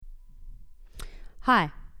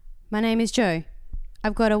Hi, my name is Jo.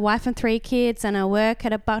 I've got a wife and 3 kids and I work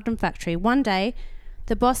at a button factory. One day,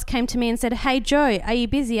 the boss came to me and said, "Hey Jo, are you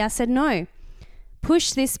busy?" I said, "No."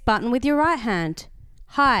 "Push this button with your right hand."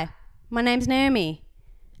 "Hi, my name's Naomi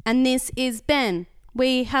and this is Ben.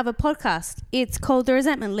 We have a podcast. It's called The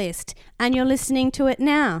Resentment List and you're listening to it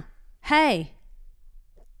now. Hey.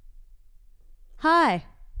 Hi.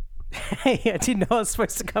 Hey, I didn't know I was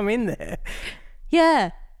supposed to come in there.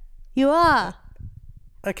 Yeah, you are.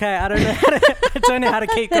 Okay, I don't know how to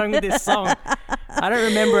keep going with this song. I don't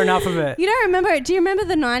remember enough of it. You don't remember it? Do you remember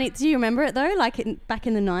the 90s? Do you remember it though? Like back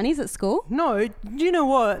in the 90s at school? No, you know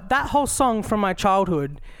what? That whole song from my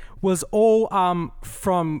childhood was all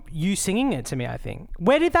from you singing it to me, I think.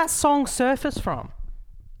 Where did that song surface from?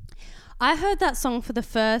 I heard that song for the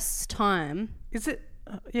first time. Is it?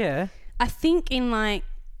 Yeah. I think in like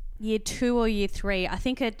year 2 or year 3. I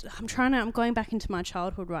think I'm going back into my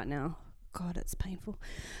childhood right now. God, it's painful.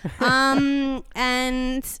 And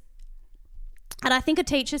I think a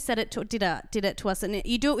teacher said did it to us, and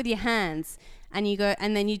you do it with your hands, and you go,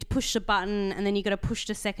 and then you push the button, and then you got to push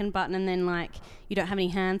the second button, and then like you don't have any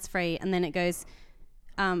hands free, and then it goes,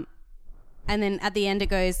 and then at the end it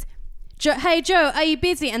goes, "Hey Jo, are you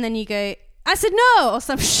busy?" And then you go, "I said no," or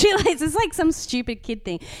some shit like it's like some stupid kid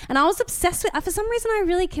thing. And I was obsessed with it. For some reason I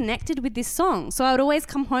really connected with this song. So I would always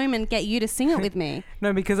come home and get you to sing it with me.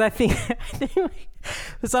 No, because I think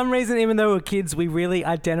for some reason, even though we were kids, we really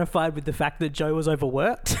identified with the fact that Jo was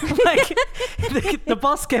overworked. Like the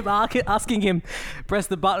boss kept asking him, press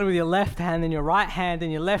the button with your left hand, then your right hand, then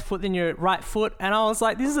your left foot, then your right foot. And I was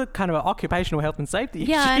like, this is a kind of an occupational health and safety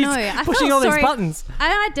issue. Yeah, I know. I pushing all these buttons.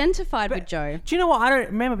 I identified with Jo. Do you know what? I don't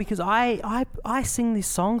remember because I sing this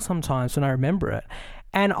song sometimes when I remember it.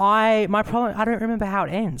 And my problem, I don't remember how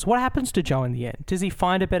it ends. What happens to Jo in the end? Does he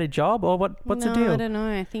find a better job or what's the deal? No, I don't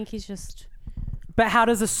know. I think he's just... But how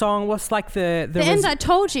does the song, what's like the end I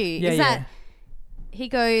told you that he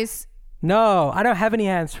goes... No, I don't have any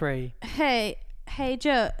hands free. Hey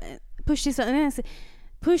Jo, push this button.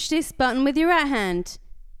 Push this button with your right hand.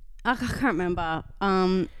 I can't remember.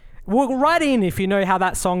 Well, write in if you know how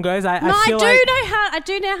that song goes. I do know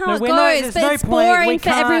how it goes, but it's boring for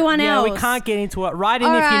everyone else. We can't get into it. Write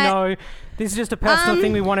in if you know. This is just a personal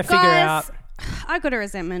thing we want to figure out. I got a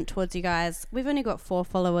resentment towards you guys. We've only got 4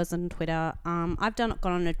 followers on Twitter. I've gone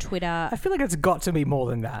on a Twitter. I feel like it's got to be more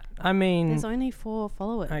than that. I mean, there's only 4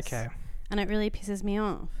 followers. Okay. And it really pisses me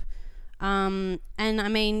off. And I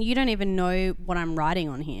mean, you don't even know what I'm writing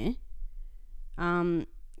on here. Can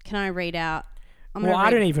I read out?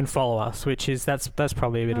 I don't even follow us, which is that's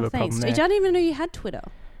probably a bit of a problem there. I didn't even know you had Twitter.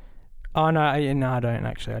 Oh no, I don't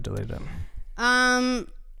actually. I deleted it. Well,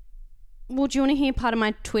 do you want to hear part of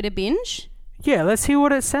my Twitter binge? Yeah, let's hear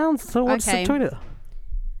what it sounds. So what's the Twitter?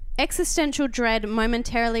 Existential dread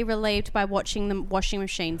momentarily relieved by watching the washing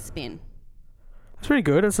machine spin. It's pretty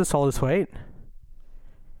good. It's a solid tweet.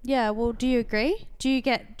 Yeah. Well, do you agree? Do you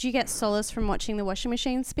get solace from watching the washing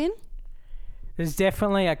machine spin? There's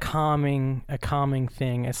definitely a calming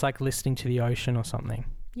thing. It's like listening to the ocean or something.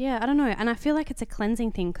 Yeah, I don't know. And I feel like it's a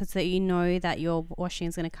cleansing thing because you know that your washing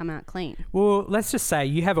is going to come out clean. Well, let's just say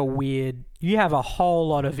you have a whole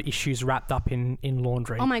lot of issues wrapped up in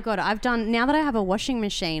laundry. Oh my God. Now that I have a washing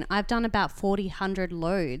machine, I've done about 100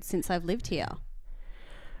 loads since I've lived here.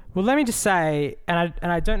 Well, let me just say, and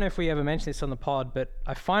I don't know if we ever mentioned this on the pod, but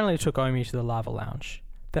I finally took Omi to the Lava Lounge,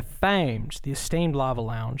 the esteemed Lava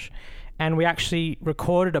Lounge. And we actually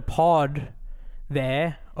recorded a pod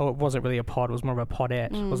there. Oh, it wasn't really a pod. It was more of a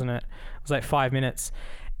podette, wasn't it? It was like 5 minutes.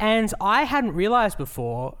 And I hadn't realised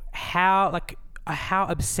before how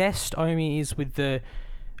obsessed Omi is with the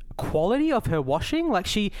quality of her washing. Like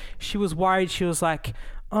she was worried. She was like,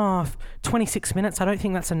 26 minutes. I don't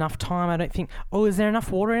think that's enough time. I don't think, is there enough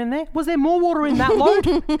water in there? Was there more water in that load?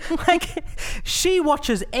 Like, she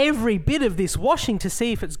watches every bit of this washing to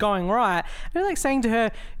see if it's going right. I'm like saying to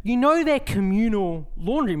her, they're communal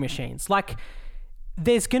laundry machines. Like,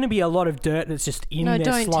 there's going to be a lot of dirt that's just in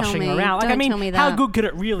there sloshing around. Like, how good could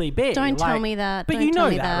it really be? Don't tell me that. But you know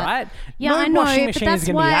that, right? Yeah, I know. Washing machine is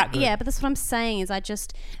going to be that good. Yeah, but that's what I'm saying is the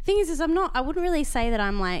thing is I wouldn't really say that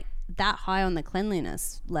I'm like that high on the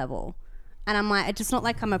cleanliness level. And I'm like, it's just not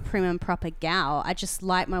like I'm a prim and proper gal. I just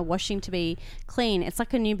like my washing to be clean. It's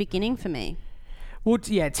like a new beginning for me. Well,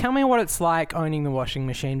 yeah, tell me what it's like owning the washing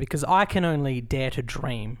machine because I can only dare to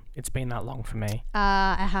dream. It's been that long for me.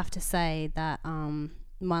 I have to say that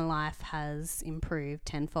my life has improved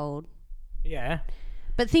tenfold. Yeah.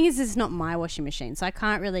 But the thing is, it's not my washing machine, so I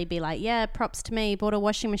can't really be like, yeah, props to me, bought a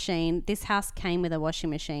washing machine. This house came with a washing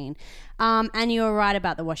machine. And you were right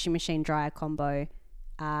about the washing machine dryer combo.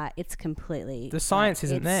 it's completely... The science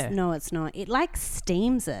isn't there. No, it's not. It like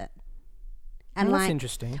steams it. And Well, that's like,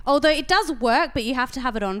 interesting. although it does work, but you have to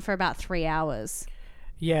have it on for about 3 hours.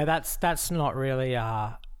 Yeah, that's not really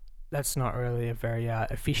a very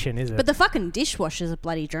efficient, is it? But the fucking dishwasher's a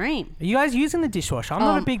bloody dream. Are you guys using the dishwasher? I'm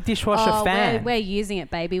not a big dishwasher fan. We're using it,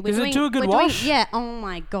 baby. Does it do a good wash? Yeah. Oh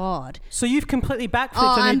my God. So you've completely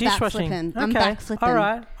backflipped on your dishwashing. I'm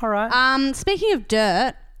backflipping. All right. Speaking of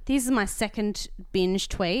dirt, this is my second binge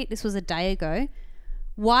tweet. This was a day ago.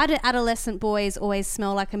 Why do adolescent boys always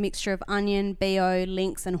smell like a mixture of onion, BO,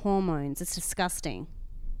 Lynx and hormones? It's disgusting.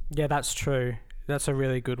 Yeah, that's true. That's a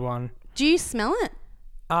really good one. Do you smell it?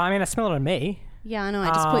 I mean, I smell it on me. Yeah, I know. I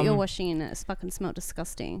just put your washing in it. It's fucking smelled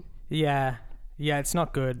disgusting. Yeah, it's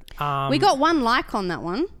not good. We got 1 like on that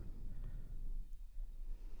one.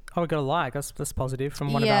 Oh, we got a like. That's positive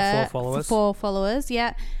from one of our 4 followers. 4 followers,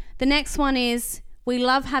 yeah. The next one is, we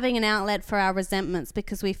love having an outlet for our resentments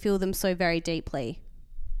because we feel them so very deeply.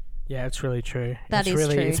 Yeah, it's really true. That is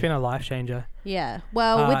true. It's been a life changer. Yeah.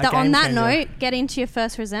 Well, on that note, get into your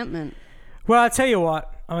first resentment. Well, I tell you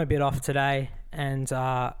what, I'm a bit off today, and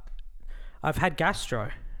I've had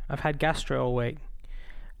gastro. I've had gastro all week.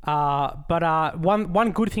 But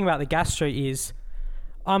one good thing about the gastro is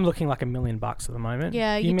I'm looking like $1 million at the moment.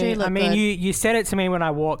 Yeah, you do look good. You said it to me when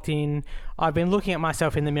I walked in. I've been looking at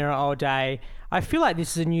myself in the mirror all day. I feel like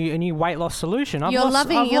this is a new weight loss solution. You're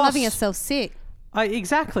loving yourself sick.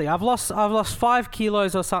 Exactly. I've lost 5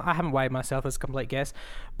 kilos or something. I haven't weighed myself, as a complete guess.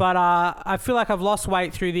 But I feel like I've lost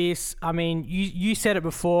weight through this. I mean, you said it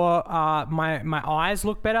before. My eyes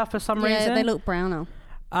look better for some reason. Yeah, they look browner.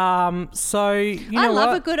 So you know I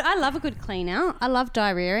love a good clean out. I love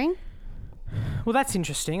diarrheaing. Well, that's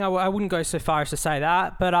interesting. I wouldn't go so far as to say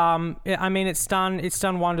that, but I mean, it's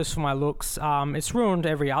done wonders for my looks. It's ruined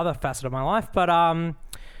every other facet of my life, but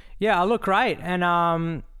yeah, I look great,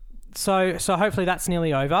 and so hopefully that's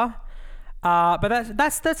nearly over. But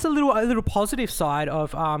that's a little positive side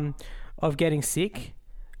of getting sick.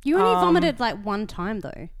 You only vomited like 1 time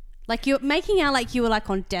though. Like, you're making out like you were like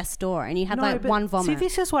on death's door and you had one vomit. See,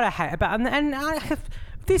 this is what I hate about, and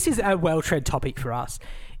this is a well-tread topic for us.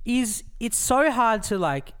 Is it's so hard to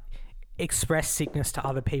like express sickness to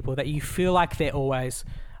other people that you feel like they're always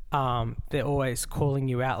calling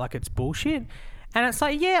you out like it's bullshit, and it's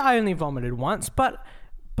like, yeah, I only vomited once, but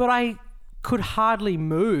I could hardly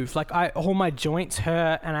move. Like, all my joints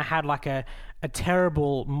hurt, and I had like a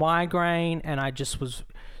terrible migraine, and I just was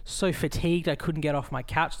so fatigued I couldn't get off my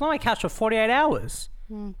couch. I was on my couch for 48 hours.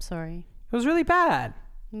 Sorry. It was really bad.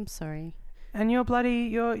 I'm sorry. And you're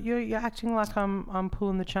acting like I'm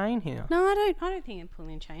pulling the chain here. No, I don't think I'm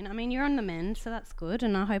pulling the chain. I mean, you're on the mend, so that's good,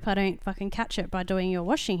 and I hope I don't fucking catch it by doing your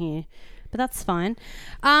washing here. But that's fine.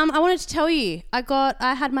 I wanted to tell you,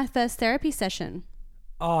 I had my first therapy session.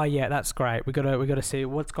 Oh yeah, that's great. We gotta see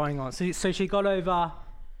what's going on. So she got over.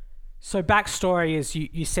 So backstory is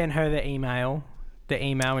you sent her the email,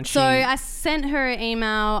 and she. So I sent her an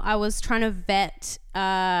email. I was trying to vet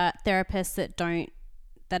therapists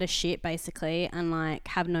that are shit basically, and like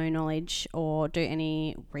have no knowledge or do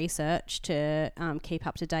any research to keep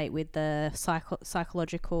up to date with the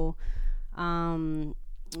psychological,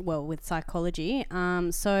 with psychology.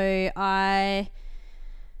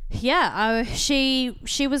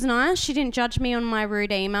 She was nice. She didn't judge me on my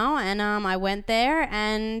rude email, and I went there,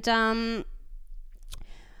 and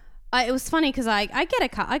it was funny because I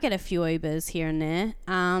get a few Ubers here and there,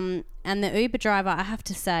 and the Uber driver, I have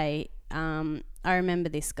to say, I remember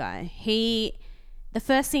this guy. The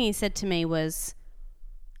first thing he said to me was,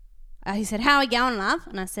 he said, "How are you going, love?"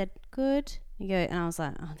 And I said, "Good." And I was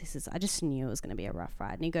like, "Oh, I just knew it was going to be a rough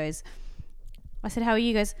ride." And he goes, I said, "How are you?"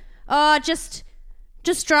 He goes, "Oh, just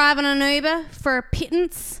driving an Uber for a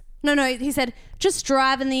pittance." No, he said, just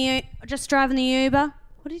driving the Uber.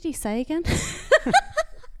 What did he say again?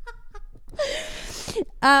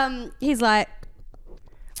 He's like,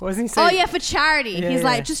 what was he saying? Oh yeah, for charity. Yeah, he's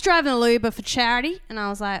like, just driving an Uber for charity. And I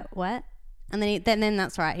was like, what? And then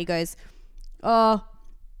that's right. He goes, "Oh,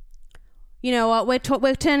 you know what?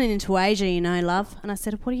 We're turning into Asia, you know, love." And I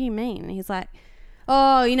said, "What do you mean?" And he's like,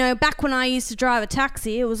 "Oh, you know, back when I used to drive a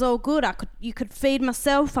taxi, it was all good. You could feed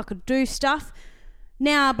myself. I could do stuff.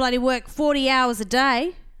 Now I bloody work 40 hours a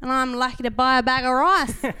day, and I'm lucky to buy a bag of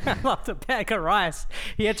rice." I love the bag of rice.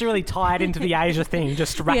 He had to really tie it into the Asia thing,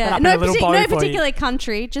 just to wrap it up in a little bow no particular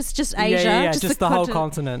country, just Asia. Yeah, just the whole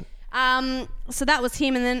continent. So that was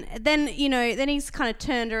him, and then he's kind of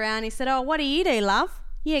turned around. He said, "Oh, what do you do, love?"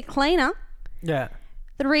 "Yeah, cleaner." Yeah.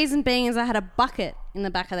 The reason being is I had a bucket in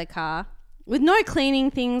the back of the car with no cleaning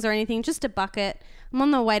things or anything, just a bucket. I'm on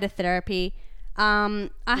the way to therapy. I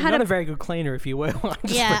You're had not a very good cleaner if you were. Just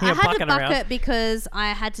I bringing had a bucket around. because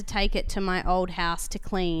I had to take it to my old house to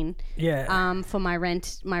clean. Yeah. For my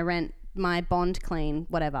bond clean,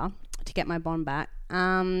 whatever, to get my bond back.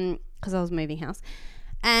 Because I was moving house,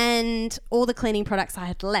 and all the cleaning products I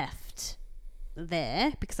had left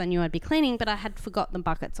there because I knew I'd be cleaning, but I had forgot the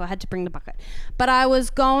bucket, so I had to bring the bucket. But I was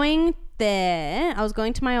going there. I was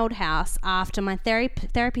going to my old house after my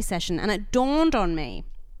therapy session, and it dawned on me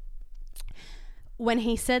when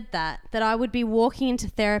he said that I would be walking into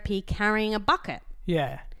therapy carrying a bucket.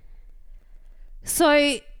 Yeah.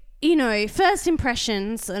 So, you know, first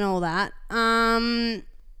impressions and all that.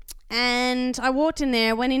 And I walked in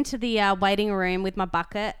there, went into the waiting room with my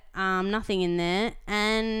bucket, nothing in there.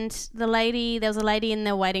 And there was a lady in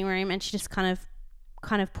the waiting room, and she just kind of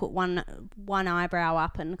put one eyebrow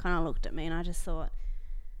up and kind of looked at me, and I just thought,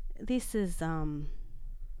 this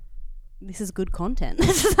is good content.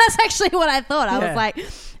 That's actually what I thought. I was like,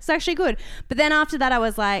 it's actually good. But then after that, I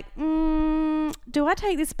was like, do I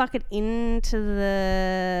take this bucket into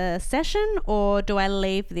the session, or do I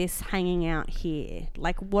leave this hanging out here?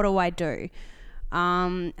 Like, what do I do?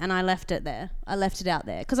 And I left it there. I left it out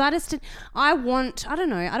there because and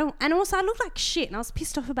also I looked like shit, and I was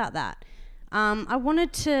pissed off about that. I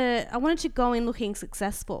wanted to go in looking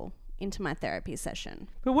successful into my therapy session.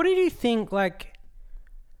 But what did you think, like,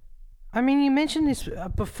 I mean, you mentioned this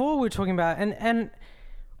before we were talking about, and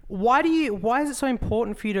why is it so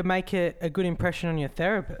important for you to make a good impression on your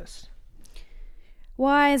therapist?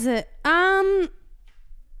 Why is it? I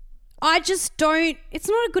just don't, it's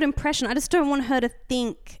not a good impression. I just don't want her to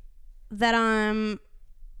think that I'm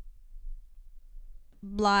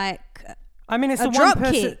like I mean, it's a the drop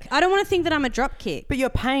one person, kick. I don't want to think that I'm a drop kick. but you're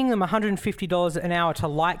paying them $150 an hour to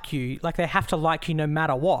like you. Like, they have to like you no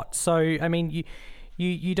matter what. So, I mean,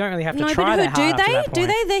 you don't really have to try that hard do up to they? that point. Do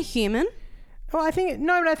they? They're human. Well, I think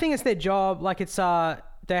it's their job. Like, it's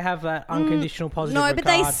they have that unconditional positive. No, but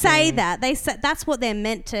they regard say thing. that. They say that's what they're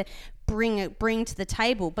meant to bring to the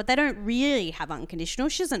table, but they don't really have unconditional.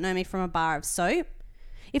 She doesn't know me from a bar of soap.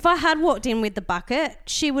 If I had walked in with the bucket,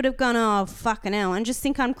 she would have gone, oh fucking hell, and just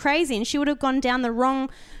think I'm crazy, and she would have gone down the wrong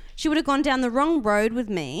road with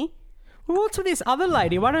me. Well, what's with this other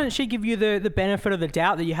lady? Why don't she give you the benefit of the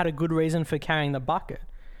doubt that you had a good reason for carrying the bucket?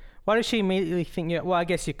 Why does she immediately think well, I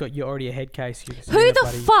guess you're already a head case. Who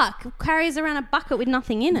the fuck carries around a bucket with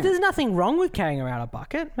nothing in it? There's nothing wrong with carrying around a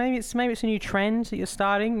bucket. Maybe it's a new trend that you're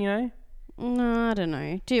starting, you know? No, I don't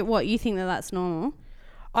know. You think that's normal?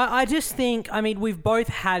 I just think, I mean, we've both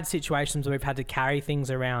had situations where we've had to carry things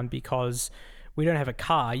around because we don't have a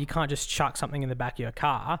car. You can't just chuck something in the back of your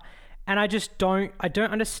car. And I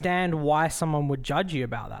don't understand why someone would judge you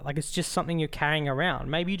about that. Like, it's just something you're carrying around.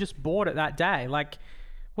 Maybe you just bought it that day. Like,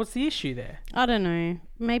 what's the issue there? I don't know.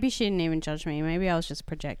 Maybe she didn't even judge me. Maybe I was just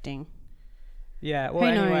projecting. Yeah. Well,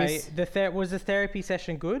 anyway, was the therapy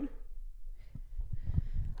session good?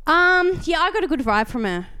 Yeah, I got a good vibe from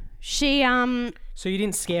her. She So you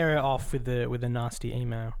didn't scare her off with the nasty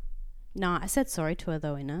email? No, I said sorry to her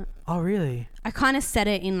though in it. Oh, really? I kind of said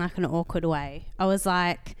it in like an awkward way. I was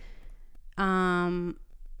like, oh,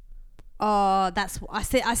 that's I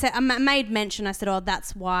said I made mention. I said, oh,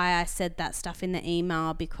 that's why I said that stuff in the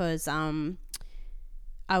email because I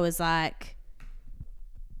was like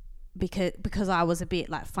because I was a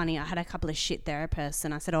bit like funny. I had a couple of shit therapists,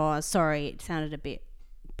 and I said, oh, sorry, it sounded a bit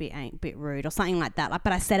rude or something like that. Like,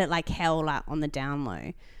 but I said it like hell, like on the down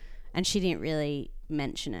low, and she didn't really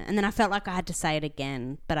mention it. And then I felt like I had to say it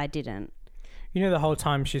again, but I didn't. You know, the whole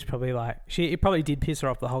time she's probably like, it probably did piss her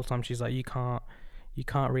off the whole time. She's like, you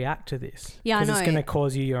can't react to this. Yeah, I know. Because it's going to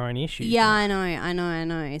cause you your own issues. Yeah, I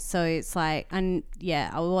know. So it's like, and yeah,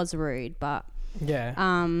 I was rude, but yeah.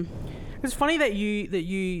 It's funny that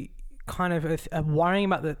you kind of are worrying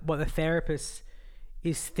about what the therapist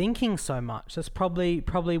is thinking so much. That's probably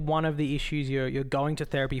one of the issues you're going to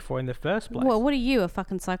therapy for in the first place. Well, what are you, a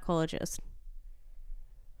fucking psychologist?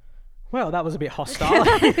 Well, that was a bit hostile.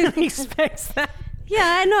 I didn't expect that. Yeah,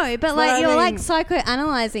 I know, but like you're like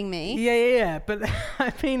psychoanalyzing me. Yeah. But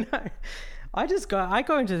I mean, I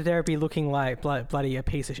go into therapy looking like bloody a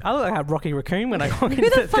piece of shit. I look like a Rocky Raccoon when I walk into Who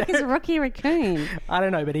the fuck is Rocky Raccoon? I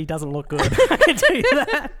don't know, but he doesn't look good. I can tell you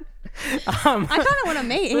that. I kind of want to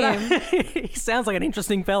meet him. He sounds like an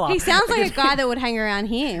interesting fella. He sounds like a guy that would hang around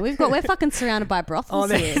here. We're fucking surrounded by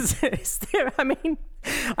brothels here. I mean,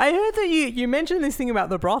 I heard that you mentioned this thing about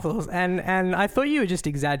the brothels, and I thought you were just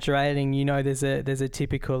exaggerating. You know, there's a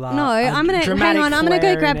typical no. I'm gonna hang on. I'm gonna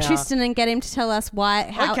go grab Tristan and get him to tell us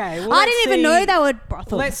why. Okay, well, I didn't even know they were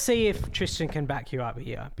brothels. Let's see if Tristan can back you up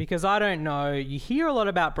here, because I don't know. You hear a lot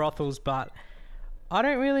about brothels, but I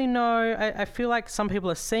don't really know. I feel like some people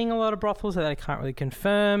are seeing a lot of brothels that they can't really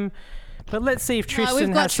confirm. But let's see if Tristan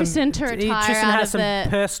we've got has Tristan some. to retire Tristan out has of some the-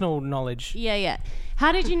 personal knowledge. Yeah.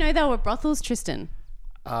 How did you know they were brothels, Tristan?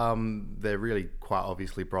 They're really quite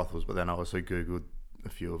obviously brothels, but then I also Googled a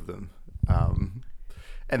few of them.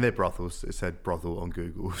 And they're brothels. It said brothel on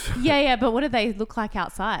Google. Yeah, but what do they look like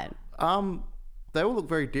outside? They all look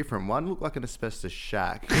very different. One looked like an asbestos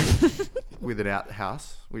shack with an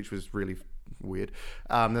outhouse, which was really weird.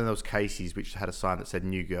 Then there was Casey's, which had a sign that said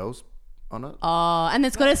New Girls on it. Oh, and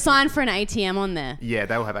it's got a sign for an ATM on there. Yeah,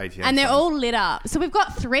 they all have ATM And they're signs. all lit up. So we've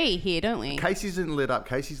got 3 here, don't we? Casey's isn't lit up.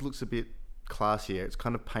 Casey's looks a bit classier. It's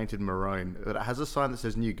kind of painted maroon. But it has a sign that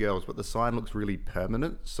says New Girls, but the sign looks really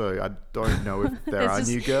permanent. So I don't know if there are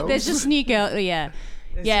new girls. There's just new girls, yeah.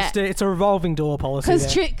 It's a revolving door policy.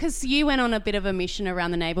 Because you went on a bit of a mission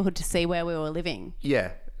around the neighbourhood to see where we were living.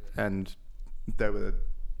 Yeah, and they were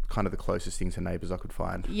kind of the closest thing to neighbours I could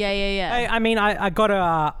find. Yeah. I mean, I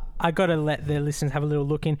gotta let the listeners have a little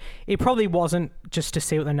look in. It probably wasn't just to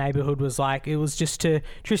see what the neighbourhood was like. It was just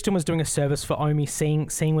Tristan was doing a service for Omi, seeing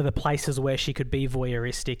where the places where she could be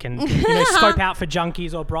voyeuristic and scope out for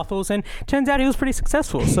junkies or brothels. And turns out he was pretty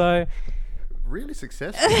successful. So Really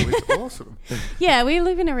successful. It's awesome. Yeah, we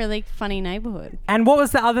live in a really funny neighbourhood. And what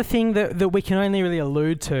was the other thing that we can only really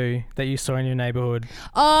allude to that you saw in your neighbourhood?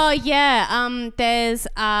 Oh yeah, there's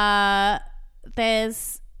a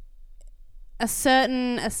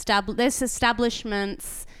certain there's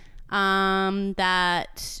establishments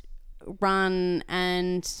that run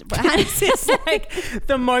and It's like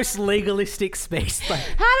the most legalistic speech. Like,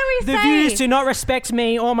 how do we the say views do not respect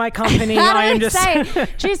me or my company. how I do am we just. say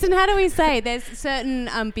Tristan, how do we say there's certain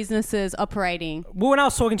businesses operating? Well, when I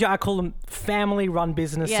was talking to you, I call them family-run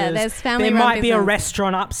businesses. Yeah, there's family-run There might be a business.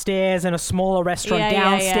 restaurant upstairs and a smaller restaurant Yeah,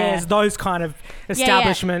 downstairs. yeah. Those kind of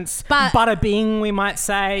establishments. But- Bada Bing, we might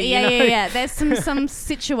say. Yeah, you know? yeah. There's some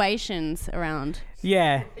situations around.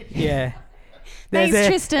 Yeah. Thanks,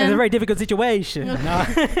 Tristan. There's a very difficult situation. No.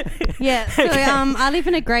 Yeah, so I live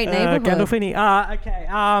in a great neighbourhood. Gandolfini.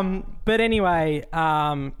 Okay. But anyway,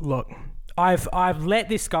 look, I've let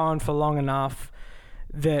this go on for long enough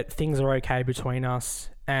that things are okay between us,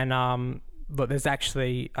 and but I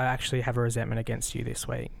actually have a resentment against you this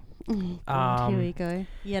week. Here we go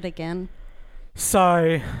yet again.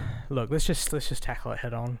 So, look, let's just tackle it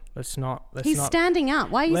head on. He's standing up.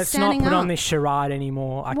 Why are you Let's standing not put up? on this charade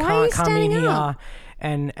anymore. I Why are you can't come in standing here up?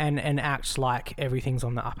 and act like everything's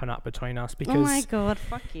on the up and up between us because Oh my god,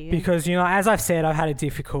 fuck you. because as I've said, I've had a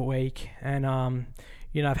difficult week and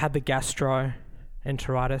I've had the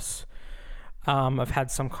gastroenteritis. I've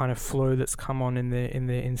had some kind of flu that's come on in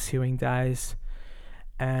the ensuing days,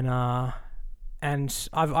 and I've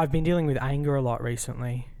been dealing with anger a lot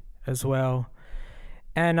recently as well.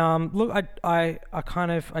 And look, I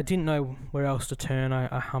didn't know where else to turn.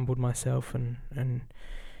 I humbled myself and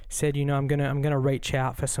said, I'm gonna reach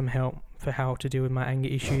out for some help for how to deal with my anger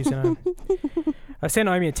issues. And I sent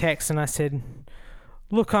Omi a text and I said,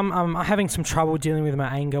 look, I'm having some trouble dealing with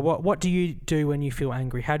my anger. What do you do when you feel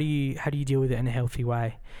angry? How do you deal with it in a healthy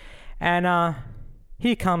way? And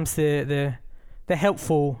here comes the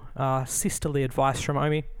helpful sisterly advice from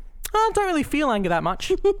Omi. I don't really feel anger that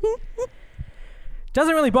much.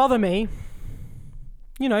 Doesn't really bother me.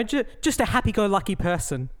 Just a happy-go-lucky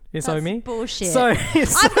person is That's Omi. bullshit. So I've got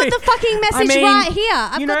the fucking message right here.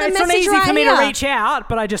 I've got the it's message not easy right for me here. to reach out,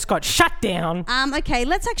 but I just got shut down. Okay,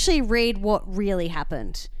 let's actually read what really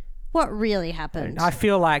happened. What really happened? I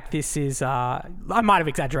feel like this is. I might have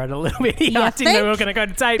exaggerated a little bit here. You I didn't know we were think? going to go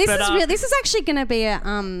to tape. This but, is this is actually going to be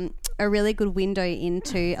a really good window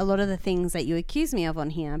into a lot of the things that you accuse me of on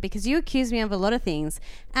here, because you accuse me of a lot of things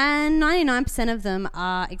and 99% of them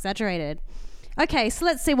are exaggerated. Okay, so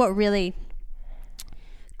let's see what really...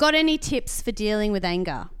 Got any tips for dealing with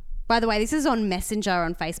anger? By the way, this is on Messenger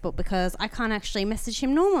on Facebook because I can't actually message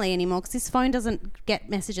him normally anymore because his phone doesn't get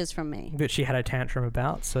messages from me. that she had a tantrum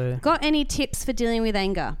about. So Got any tips for dealing with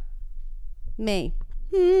anger? Me.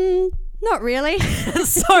 Not really.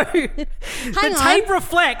 so the tape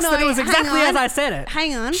reflects that it was hang exactly as on. I said it.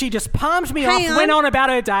 Hang on. She just palmed me Hang off, on. went on about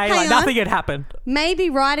her day like Hang nothing on. had happened. Maybe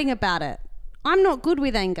writing about it. I'm not good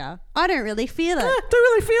with anger. I don't really feel it. Don't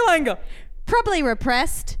really feel anger. Probably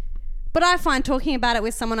repressed. But I find talking about it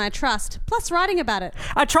with someone I trust, plus writing about it.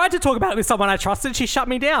 I tried to talk about it with someone I trusted. She shut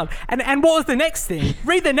me down. And what was the next thing?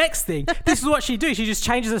 Read the next thing. This is what she do. She just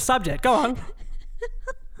changes the subject. Go on.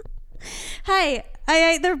 Hey,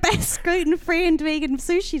 I ate the best gluten-free and vegan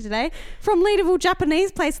sushi today from Leadable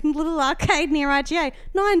Japanese place in the little arcade near IGA.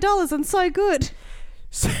 $9 and so good.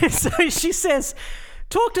 So she says,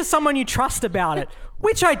 talk to someone you trust about it,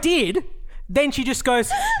 which I did. Then she just goes,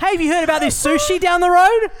 hey, have you heard about this sushi down the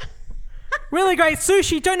road? Really great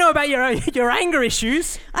sushi. Don't know about your anger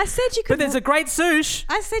issues. I said you could. But there's a great sushi.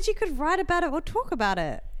 I said you could write about it or talk about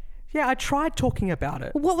it. Yeah, I tried talking about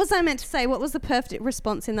it. What was I meant to say? What was the perfect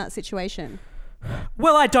response in that situation?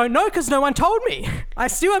 Well, I don't know because no one told me. I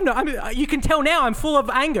still have no... I mean, you can tell now I'm full of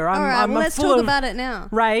anger. All right, I'm let's full talk of about it now.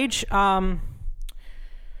 Rage.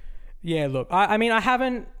 Yeah, look, I mean, I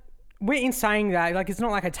haven't... In saying that, like, it's not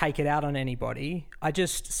like I take it out on anybody. I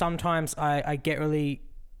just... Sometimes I get really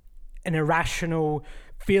an irrational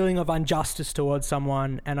feeling of injustice towards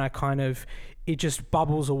someone, and I kind of... It just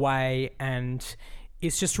bubbles away, and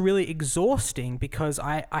it's just really exhausting because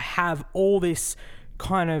I have all this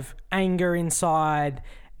kind of anger inside,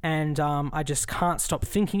 and I just can't stop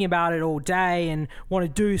thinking about it all day and want to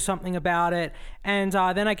do something about it. And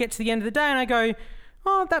then I get to the end of the day and I go,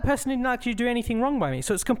 oh, that person didn't actually do anything wrong by me.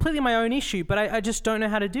 So it's completely my own issue, but I just don't know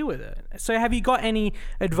how to deal with it. So have you got any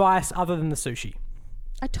advice other than the sushi?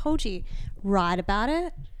 I told you, write about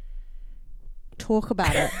it, talk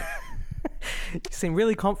about it. You seem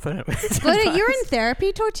really confident with this. You're in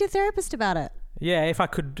therapy. Talk to your therapist about it. Yeah, if I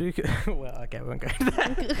could do... Well, okay, we won't go into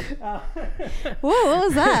that. Whoa, what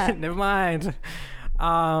was that? Never mind.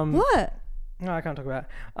 What? No, I can't talk about it.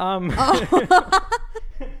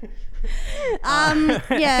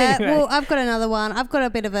 Yeah, Anyway. well, I've got another one. I've got a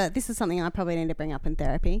bit of a... This is something I probably need to bring up in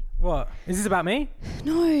therapy. What? Is this about me?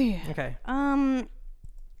 No. Okay.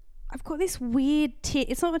 I've got this weird tick.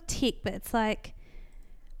 It's not a tick, but it's like...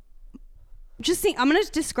 Just think... I'm going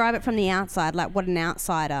to describe it from the outside, like what an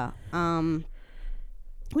outsider...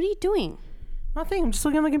 What are you doing? Nothing. I'm just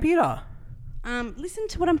looking on the computer. Listen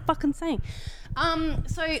to what I'm fucking saying.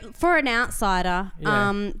 So for an outsider,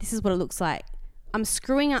 Yeah. this is what it looks like. I'm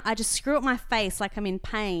screwing up. I just screw up my face like I'm in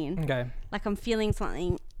pain. Okay. Like I'm feeling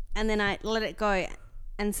something, and then I let it go.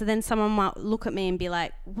 And so then someone might look at me and be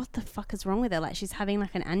like, what the fuck is wrong with her? Like she's having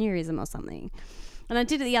like an aneurysm or something. And I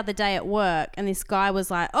did it the other day at work, and this guy was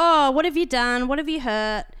like, oh, what have you done? What have you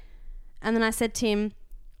hurt? And then I said to him,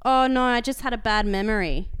 oh, no, I just had a bad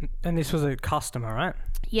memory. And this was a customer, right?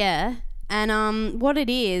 Yeah. And what it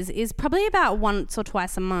is probably about once or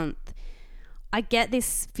twice a month, I get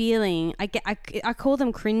this feeling. I call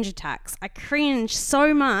them cringe attacks. I cringe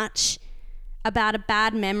so much about a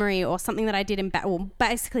bad memory or something that I did,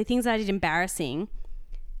 basically things that I did embarrassing.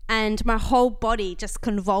 And my whole body just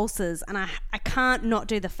convulses, and I can't not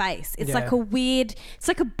do the face. It's like it's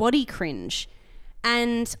like a body cringe.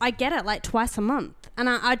 And I get it like twice a month. And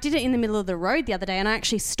I did it in the middle of the road the other day, and I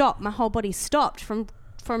actually stopped. My whole body stopped from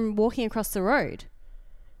walking across the road.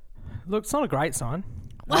 Look, it's not a great sign.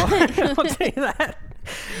 I'll tell you that.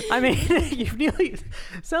 I mean,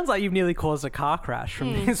 sounds like you've nearly caused a car crash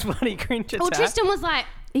from this bloody cringe attack. Well, Tristan was like,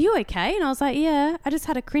 are you okay? And I was like, yeah, I just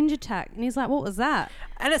had a cringe attack. And he's like, what was that?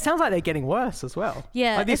 And it sounds like they're getting worse as well.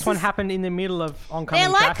 Yeah. Like this one happened in the middle of oncoming They're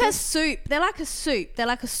like traffic. a soup. They're like a soup. They're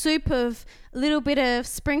like a soup of a little bit of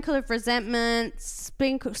sprinkle of resentment,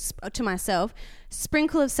 sprinkle to myself,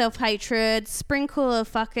 sprinkle of self-hatred, sprinkle of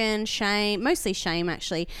fucking shame, mostly shame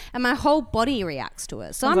actually. And my whole body reacts to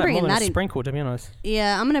it. So Sounds I'm like bringing more than that a in. sprinkle, to be honest.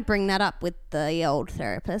 Yeah, I'm going to bring that up with the old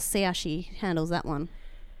therapist, see how she handles that one.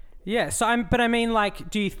 Yeah, so but I mean,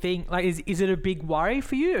 like, do you think, like, is it a big worry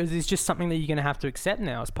for you, or is this just something that you're going to have to accept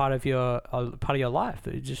now as part of your life?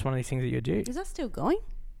 It's just one of these things that you do. Is that still going?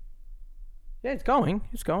 Yeah, it's going.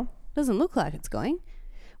 It's going. Doesn't look like it's going.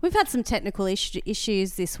 We've had some technical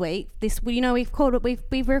issues this week.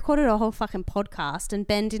 We've recorded a whole fucking podcast, and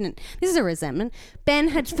Ben didn't. This is a resentment. Ben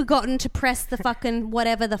had forgotten to press the fucking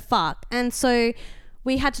whatever the fuck, and so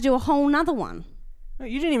we had to do a whole nother one.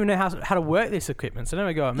 You didn't even know how to work this equipment, so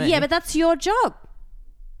don't go at me. Yeah, but that's your job.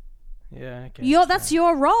 Yeah, okay. That's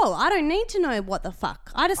your role. I don't need to know what the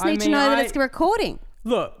fuck. I just need to know that it's recording.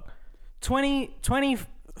 Look,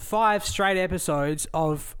 25 straight episodes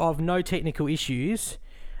of no technical issues.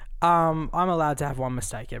 I'm allowed to have one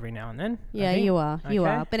mistake every now and then. Yeah, you are. You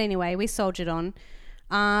are. But anyway, we soldiered on.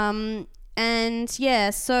 And yeah,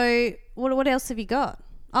 so what else have you got?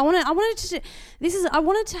 I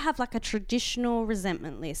wanted to have like a traditional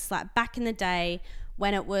resentment list, like back in the day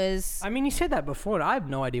when it was... I mean, you said that before. I have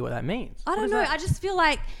no idea what that means. I don't know. I just feel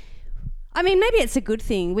like... I mean, maybe it's a good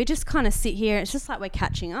thing. We just kind of sit here. It's just like we're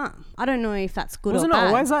catching up. I don't know if that's good or bad. Wasn't it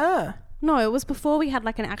always like that? No, it was before we had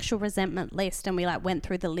like an actual resentment list, and we like went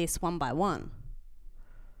through the list one by one.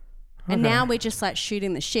 Okay. And now we're just like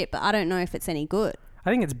shooting the shit, but I don't know if it's any good. I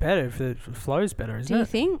think it's better if the flow's better, isn't it? Do you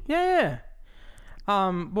think? Yeah.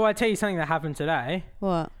 Well, I tell you something that happened today.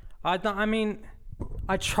 What? I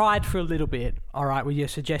tried for a little bit, all right, with your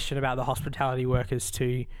suggestion about the hospitality workers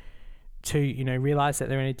to to, you know, realize that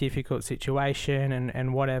they're in a difficult situation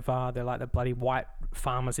and whatever. They're like the bloody white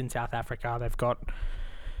farmers in South Africa. They've got,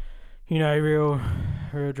 you know, real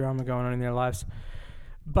drama going on in their lives.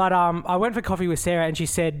 But I went for coffee with Sarah and she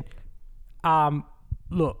said,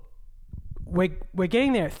 look, we're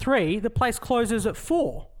getting there at 3. The place closes at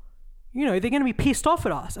 4. You know, they're going to be pissed off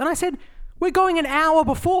at us. And I said, we're going an hour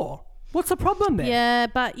before. What's the problem there? Yeah,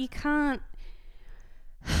 but you can't.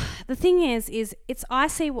 The thing is it's, I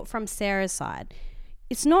see what from Sarah's side.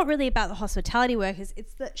 It's not really about the hospitality workers.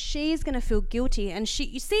 It's that she's going to feel guilty, and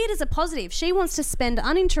you see it as a positive. She wants to spend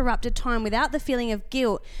uninterrupted time without the feeling of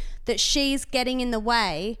guilt that she's getting in the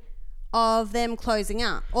way of them closing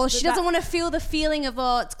up, or she doesn't want to feel the feeling of,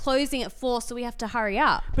 oh, it's closing at 4, so we have to hurry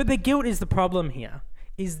up. But the guilt is the problem here,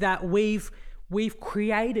 is that we've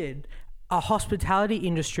created a hospitality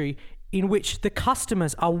industry in which the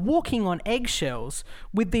customers are walking on eggshells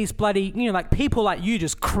with these bloody, you know, like people like you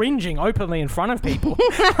just cringing openly in front of people.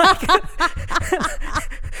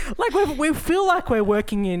 like we feel like we're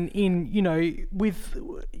working in you know, with,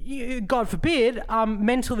 God forbid,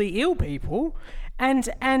 mentally ill people. And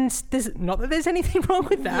there's not that there's anything wrong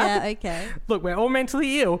with that. Yeah, okay. Look, we're all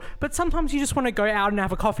mentally ill, but sometimes you just want to go out and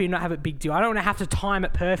have a coffee and not have a big deal. I don't want to have to time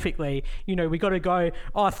it perfectly. You know, we got to go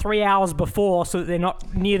 3 hours before so that they're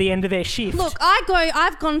not near the end of their shift. Look,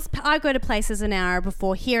 I go to places an hour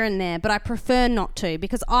before here and there, but I prefer not to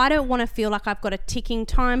because I don't want to feel like I've got a ticking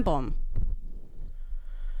time bomb.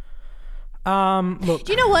 Look.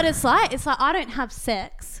 Do you know what it's like? It's like I don't have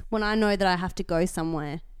sex when I know that I have to go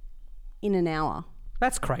somewhere in an hour.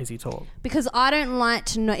 That's crazy talk. Because I don't like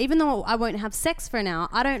to know, even though I won't have sex for an hour,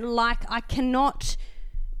 I cannot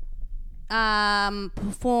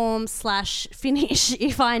perform / finish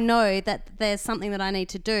if I know that there's something that I need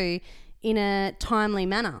to do in a timely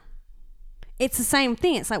manner. It's the same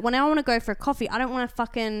thing. It's like when I want to go for a coffee, I don't want to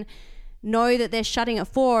fucking know that they're shutting at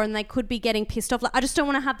 4 and they could be getting pissed off. Like, I just don't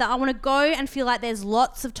want to have that. I want to go and feel like there's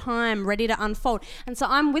lots of time ready to unfold. And so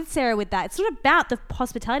I'm with Sarah with that. It's not about the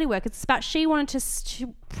hospitality work. It's about she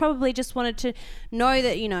probably just wanted to know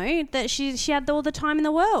that, you know, that she had all the time in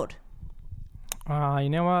the world. You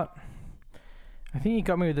know what? I think you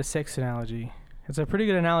got me with the sex analogy. It's a pretty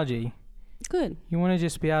good analogy. Good. You want to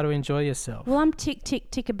just be able to enjoy yourself. Well, I'm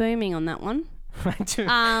tick-a-booming on that one. That's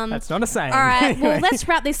not a saying. All right. Anyway. Well, let's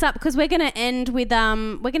wrap this up because we're going to end with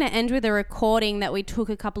a recording that we took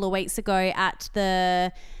a couple of weeks ago at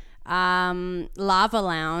the Lava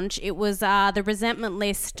Lounge. It was the Resentment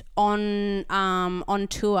List on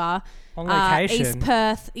tour. On location. East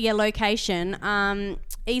Perth, location.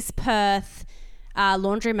 East Perth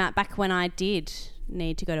laundromat. Back when I did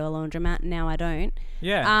need to go to a laundromat, now I don't.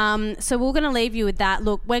 Yeah. So we're gonna leave you with that.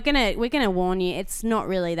 Look, we're gonna warn you. It's not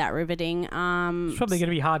really that riveting. It's probably gonna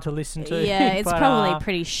be hard to listen to. Yeah, it's probably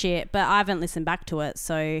pretty shit. But I haven't listened back to it.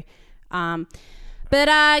 So,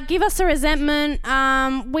 but give us a resentment.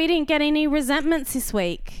 We didn't get any resentments this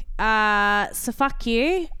week. So fuck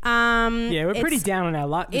you. Yeah, we're pretty down on our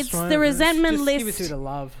luck. It's the resentment list. Give us a bit of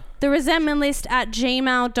love. The resentment list at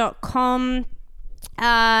gmail.com.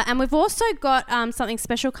 And we've also got something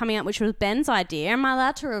special coming up, which was Ben's idea. Am I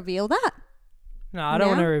allowed to reveal that? No, I don't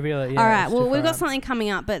want to reveal it yet. All right. Well, we've got something coming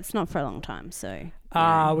up, but it's not for a long time. So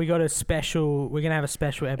we got a special. We're gonna have a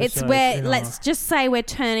special episode. It's where let's just say we're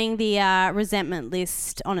turning the resentment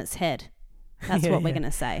list on its head. That's what we're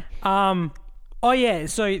gonna say. Oh yeah.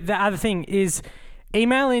 So the other thing is,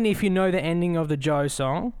 email in if you know the ending of the Joe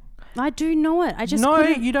song. I do know it. I just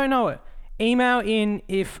couldn't. You don't know it. Email in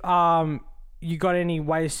if you got any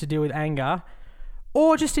ways to deal with anger,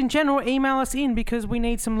 or just in general, email us in because we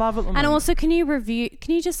need some love at the moment. And also, can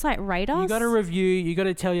you just like rate us? You got to review. You got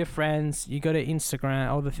to tell your friends. You got to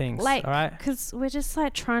Instagram all the things. Like, all right? Because we're just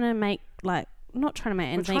like trying to make not trying to make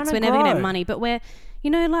ends meet. We're never gonna get money, but we're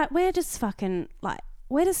just fucking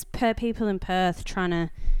we're just people in Perth trying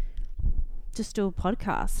to just do a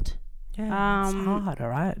podcast. Yeah, it's hard, all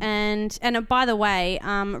right. And by the way,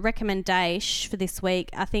 recommendation for this week,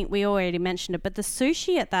 I think we already mentioned it, but the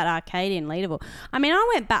sushi at that arcade in Leederville. I mean,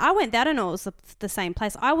 I went there. I don't know it was the same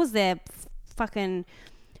place. I was there fucking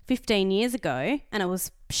 15 years ago, and it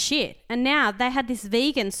was shit. And now they had this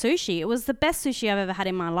vegan sushi. It was the best sushi I've ever had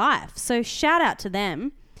in my life. So shout out to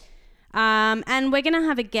them. And we're gonna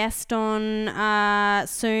have a guest on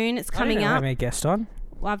soon. It's coming up. Having a guest on.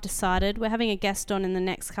 I've decided we're having a guest on in the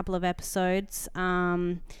next couple of episodes.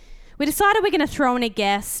 We decided we're going to throw in a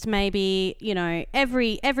guest maybe,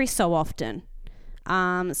 every so often.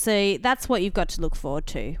 So that's what you've got to look forward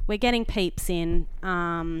to. We're getting peeps in.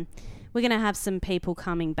 We're going to have some people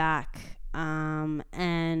coming back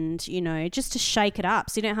and, you know, just to shake it up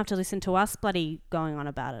so you don't have to listen to us bloody going on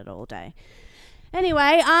about it all day.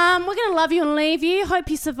 Anyway, we're going to love you and leave you. Hope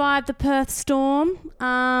you survived the Perth storm.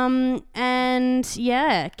 And,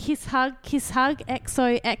 yeah, kiss, hug,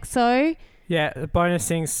 XOXO. Yeah, the bonus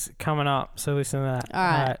thing's coming up, so listen to that. All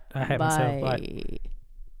right. I hate myself. Bye.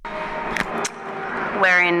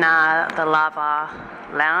 We're in the Lava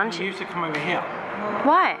Lounge. You used to come over here.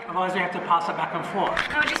 Why? Otherwise, we have to pass it back and forth.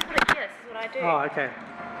 No, just put it here. This is what I do. Oh, okay.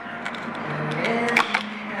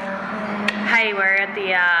 Hey, we're at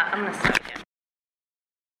the, I'm going to start again.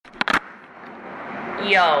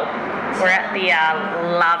 Yo, we're at the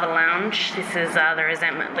Lava Lounge. This is the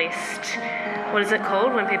resentment list. What is it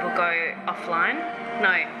called when people go offline?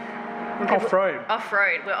 No. Off-road.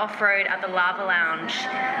 Off-road. We're off-road at the Lava Lounge.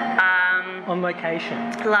 On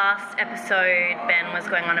location. Last episode, Ben was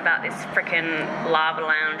going on about this frickin' Lava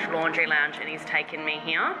Lounge, laundry lounge, and he's taken me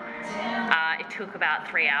here. It took about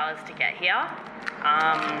 3 hours to get here.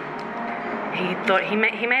 He thought he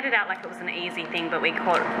made it out like it was an easy thing, but we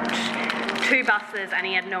caught 2 buses and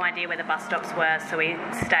he had no idea where the bus stops were, so we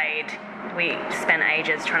stayed. We spent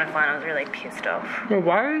ages trying to find. I was really pissed off. Well,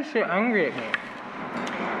 why are you so angry at me?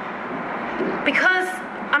 Because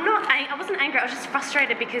I wasn't angry. I was just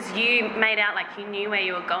frustrated because you made out like you knew where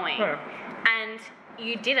you were going, and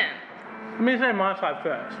you didn't. Let me say my side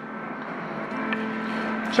first.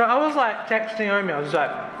 So I was like texting Omi. I was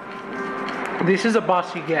like, "This is a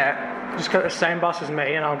bus you get. Just get the same bus as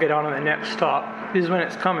me, and I'll get on at the next stop. This is when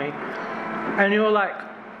it's coming." And you were like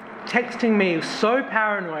texting me so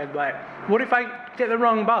paranoid, like, "What if I get the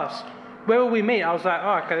wrong bus? Where will we meet?" I was like,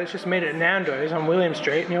 "Oh, okay, let's just meet at Nando's on William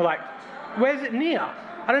Street." And you're like, "Where's it near?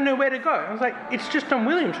 I don't know where to go." I was like, "It's just on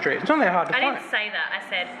William Street. It's not that hard to find." I didn't say that. I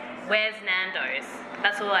said, "Where's Nando's?"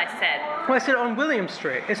 That's all I said. Well, I said on William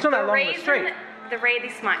Street. It's not that long of a street.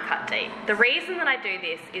 This might cut deep. The reason that I do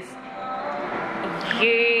this is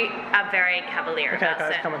you are very cavalier about it.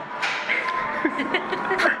 Okay, come on.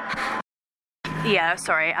 Yeah,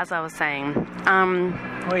 sorry, as I was saying.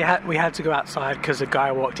 We had to go outside because a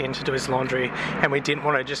guy walked in to do his laundry, and we didn't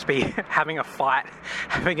want to just be having a fight,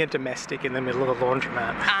 having a domestic in the middle of the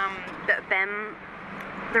laundromat. Ben,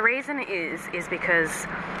 the reason is because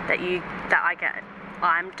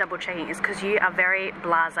I'm double checking is because you are very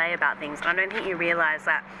blasé about things, and I don't think you realise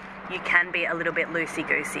that you can be a little bit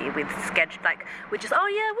loosey-goosey with schedule, like we're just, oh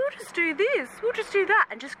yeah, we'll just do this, we'll just do that,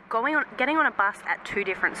 and just getting on a bus at 2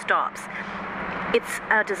 different stops. It's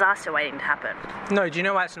a disaster waiting to happen. No, do you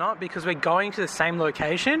know why it's not? Because we're going to the same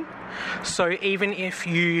location. So even if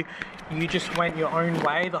you just went your own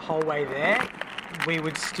way the whole way there, we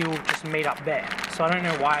would still just meet up there. So I don't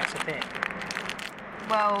know why it's a thing.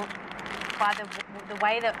 Well, by the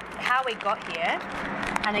way that how we got here,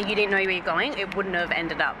 and that you didn't know where you're going, it wouldn't have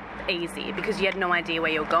ended up easy because you had no idea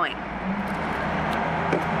where you're going.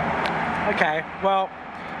 Okay, well,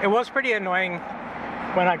 it was pretty annoying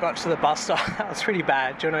when I got to the bus stop. That was pretty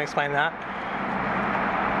bad. Do you want to explain that?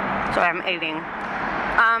 Sorry, I'm eating.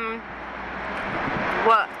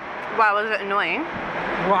 Why was it annoying?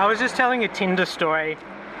 Well, I was just telling a Tinder story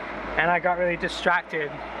and I got really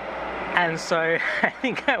distracted. And so I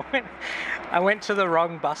think I went to the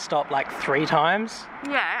wrong bus stop like 3 times.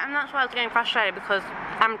 Yeah, and that's why I was getting frustrated because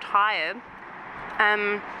I'm tired.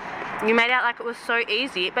 You made out like it was so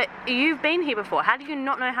easy, but you've been here before. How do you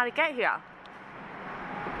not know how to get here?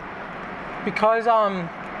 Because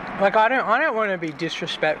like I don't want to be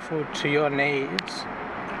disrespectful to your needs,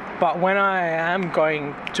 but when I am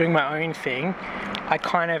doing my own thing, I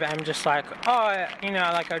kind of am just like, oh, you know,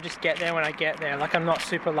 like I'll just get there when I get there. Like I'm not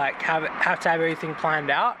super like have to have everything planned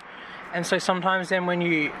out. And so sometimes then when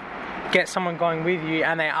you get someone going with you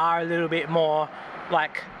and they are a little bit more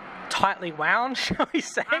like tightly wound, shall we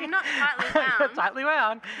say? I'm not tightly wound. Tightly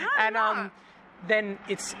wound. No, and no. Then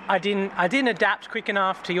I didn't adapt quick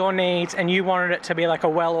enough to your needs, and you wanted it to be like a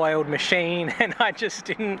well-oiled machine, and I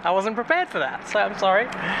wasn't prepared for that. So I'm sorry.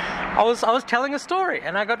 I was telling a story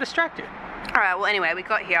and I got distracted. Alright, well anyway, we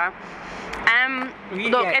got here.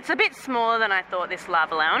 Look, it's a bit smaller than I thought, this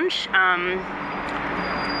Lava Lounge.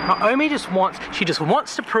 Omi just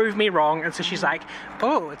wants to prove me wrong, and so she's like,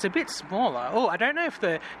 oh, it's a bit smaller. Oh, I don't know if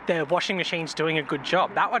the washing machine's doing a good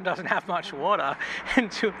job. That one doesn't have much water.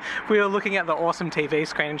 And we were looking at the awesome TV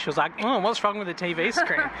screen, and she was like, oh, what's wrong with the TV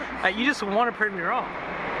screen? You just want to prove me wrong.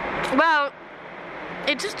 Well,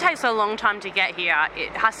 it just takes a long time to get here. It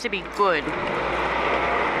has to be good.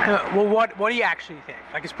 Well, what do you actually think?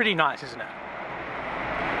 Like, it's pretty nice, isn't it?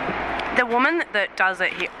 The woman that does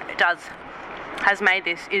it here has made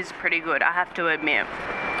this is pretty good, I have to admit.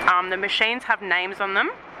 The machines have names on them.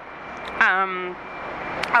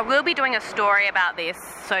 I will be doing a story about this,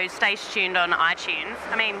 so stay tuned on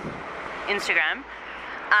Instagram.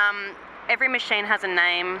 Every machine has a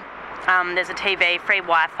name. There's a TV, free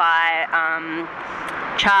Wi-Fi,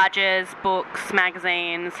 chargers, books,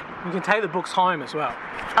 magazines. You can take the books home as well.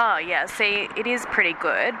 Oh yeah, see, it is pretty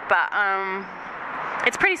good, but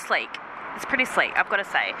it's pretty sleek. It's pretty sleek, I've got to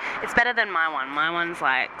say. It's better than my one. My one's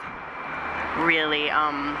like really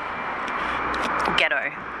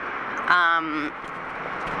ghetto.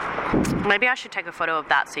 Maybe I should take a photo of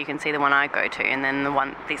that so you can see the one I go to, and then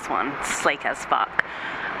this one, sleek as fuck.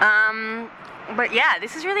 But yeah,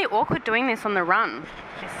 this is really awkward doing this on the run,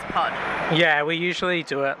 this pod. Yeah, we usually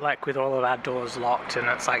do it like with all of our doors locked and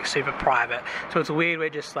it's like super private. So it's weird, we're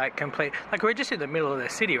just like we're just in the middle of the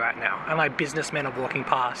city right now and like businessmen are walking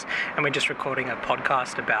past and we're just recording a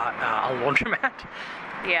podcast about a laundromat.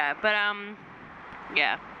 Yeah, but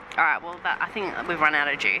yeah. Alright, well I think we've run out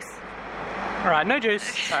of juice. Alright, no juice.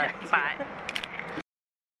 Sorry. Bye.